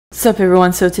What's up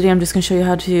everyone, so today I'm just going to show you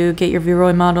how to get your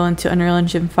VRoid model into Unreal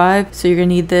Engine 5. So you're going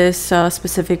to need this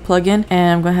specific plugin,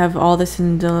 and I'm going to have all this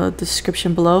in the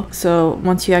description below. So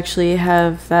once you actually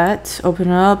have that, open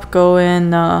it up, go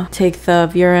and take the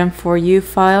VRM4U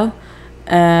file,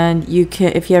 and you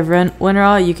can, if you have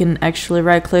Venari, you can actually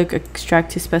right click,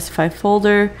 extract to specified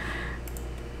folder,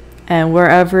 and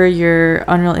wherever your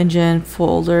Unreal Engine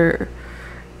folder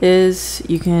is,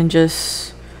 you can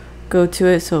just go to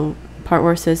it. So part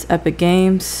where it says Epic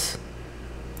Games,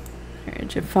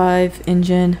 Engine 5,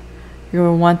 Engine, you're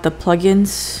going to want the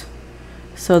plugins.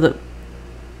 So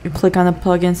you click on the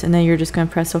plugins and then you're just going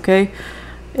to press OK.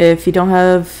 If you don't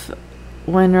have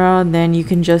Venari, then you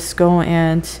can just go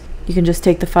and you can just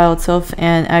take the file itself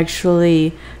and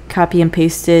actually copy and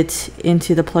paste it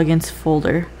into the plugins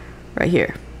folder right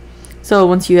here. So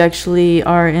once you actually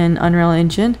are in Unreal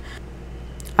Engine,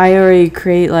 I already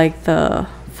create like the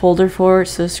folder for it,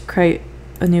 so just create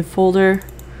a new folder.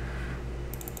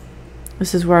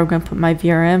 This is where I'm going to put my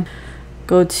VRM.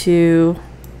 Go to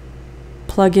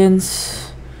plugins,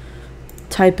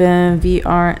 type in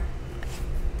VRM,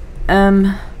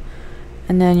 and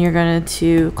then you're going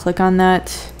to click on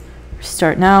that,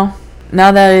 restart now.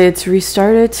 Now that it's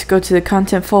restarted, go to the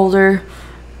content folder,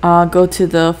 go to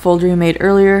the folder you made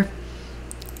earlier.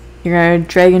 You're going to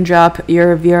drag and drop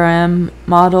your VRM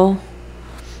model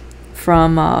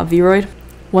from VRoid.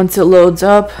 Once it loads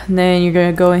up, then you're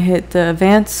going to go and hit the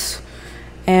advance,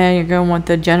 and you're going to want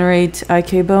the generate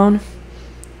IK bone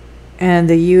and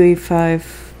the UE5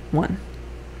 one.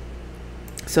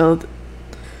 So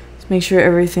let's make sure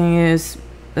everything is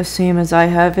the same as I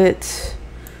have it.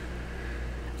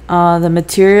 The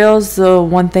materials, the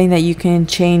one thing that you can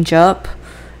change up,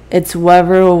 it's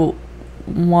whatever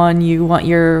one you want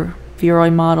your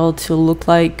VRoid model to look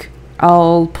like.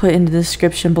 I'll put in the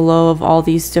description below of all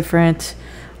these different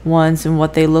ones and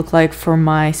what they look like for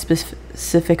my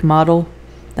specific model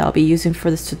that I'll be using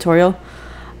for this tutorial.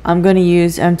 I'm going to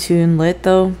use M2 and Lit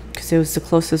though, because it was the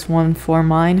closest one for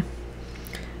mine,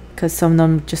 because some of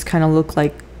them just kind of look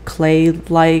like clay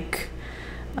like,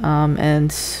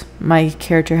 and my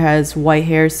character has white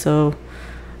hair, so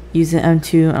using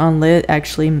M2 on Lit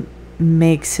actually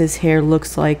makes his hair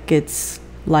looks like it's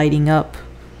lighting up.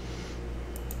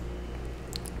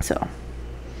 So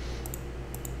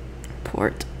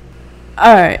port.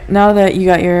 Alright, now that you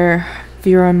got your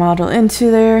VRoid model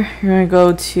into there, you're going to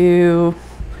go to,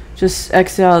 just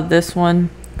exit out this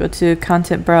one, go to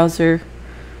content browser,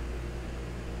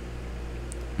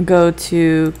 go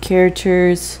to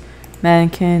characters,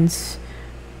 mannequins,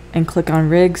 and click on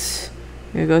rigs.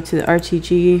 You're going to go to the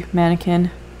RTG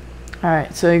Mannequin.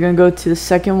 Alright, so you're going to go to the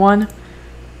second one,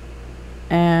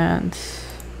 and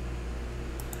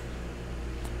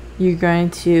you're going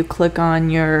to click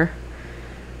on your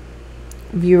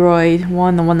VRoid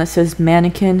one, the one that says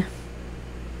Mannequin,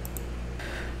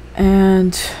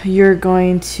 and you're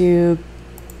going to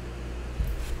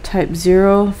type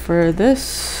 0 for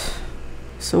this.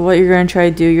 So what you're going to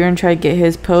try to do, you're going to try to get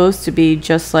his pose to be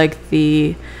just like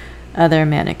the other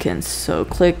mannequins. So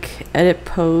click edit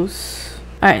pose.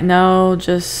 Alright, now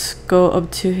just go up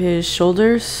to his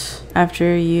shoulders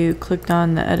after you clicked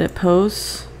on the edit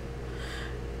pose,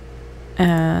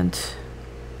 and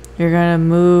you're going to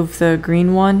move the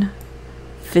green one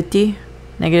 50,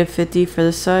 -50 for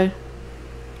this side.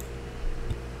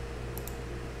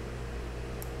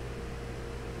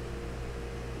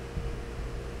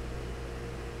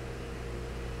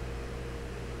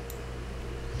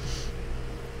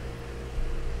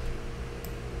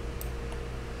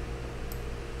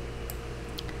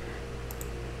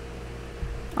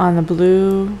 On the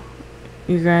blue,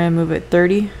 you're going to move it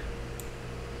 30.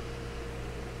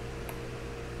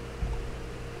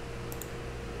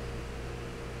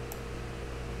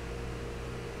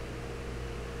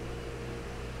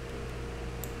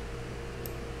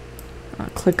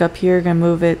 Click up here, gonna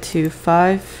move it to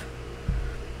 5,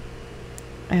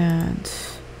 and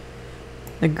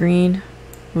the green,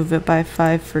 move it by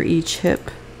 5 for each hip.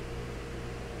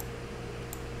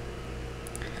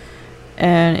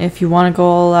 And if you want to go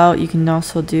all out, you can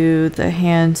also do the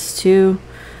hands too,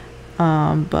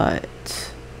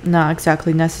 but not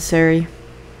exactly necessary.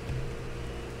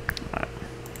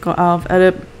 Go out of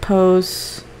edit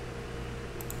pose.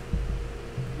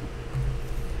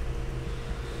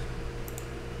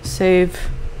 Save.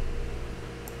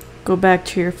 Go back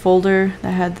to your folder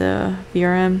that had the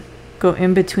VRM. Go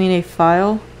in between a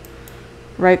file.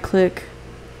 Right click.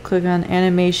 Click on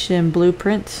animation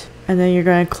blueprint. And then you're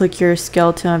going to click your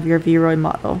skeleton of your VRoid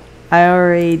model. I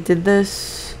already did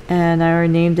this, and I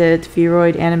already named it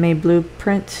VRoid Anime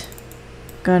Blueprint.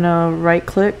 Gonna right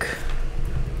click,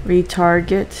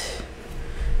 retarget,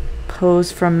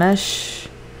 pose from mesh,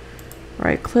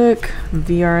 right click,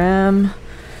 VRM,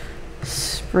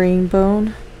 spring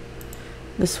bone.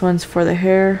 This one's for the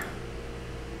hair.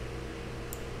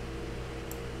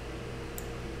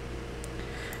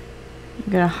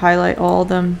 I'm gonna highlight all of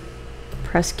them,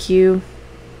 press Q.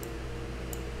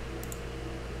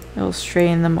 It'll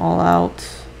straighten them all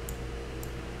out.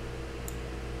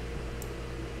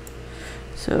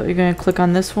 So you're going to click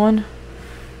on this one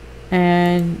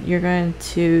and you're going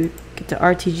to get the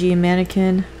RTG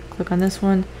Mannequin, click on this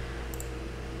one,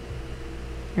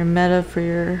 your meta for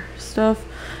your stuff.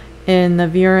 In the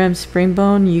VRM spring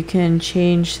bone, you can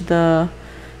change the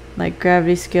like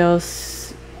gravity scale, stiffness,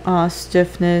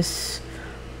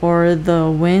 or the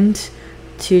wind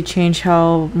to change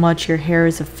how much your hair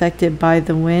is affected by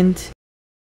the wind.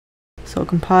 So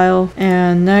compile.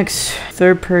 And next,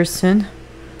 third person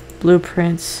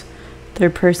blueprints,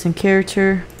 third person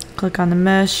character. Click on the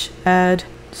mesh, add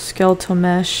skeletal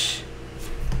mesh,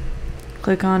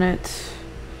 click on it.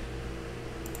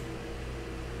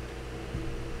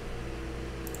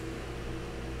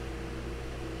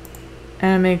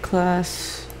 Animate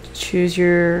class, choose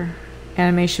your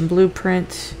animation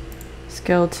blueprint.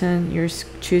 Skeleton, you're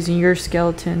choosing your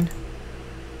skeleton.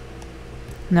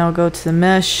 Now go to the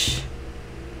mesh,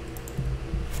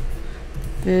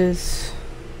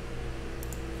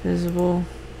 visible,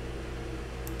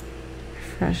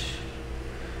 refresh.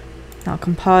 Now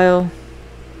compile.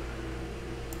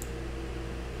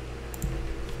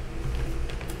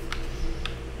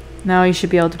 Now you should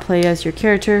be able to play as your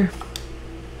character.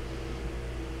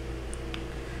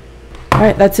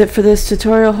 Alright, that's it for this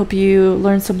tutorial. Hope you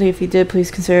learned something. If you did,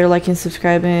 please consider liking,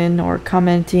 subscribing, or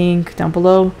commenting down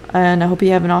below. And I hope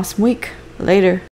you have an awesome week. Later.